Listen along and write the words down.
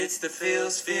It's the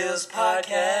Feels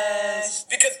Podcast.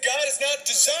 Because God has not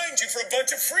designed you for a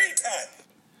bunch of free time.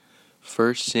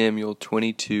 1 Samuel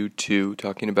 22:2,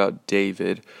 talking about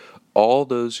David. All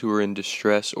those who were in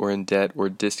distress or in debt or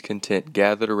discontent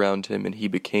gathered around him, and he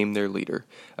became their leader.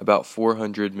 About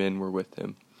 400 men were with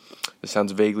him. This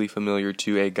sounds vaguely familiar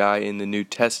to a guy in the New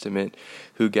Testament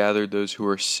who gathered those who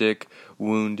were sick,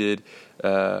 wounded,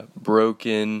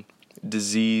 broken,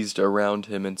 diseased around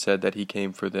him and said that he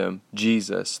came for them.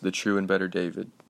 Jesus, the true and better David.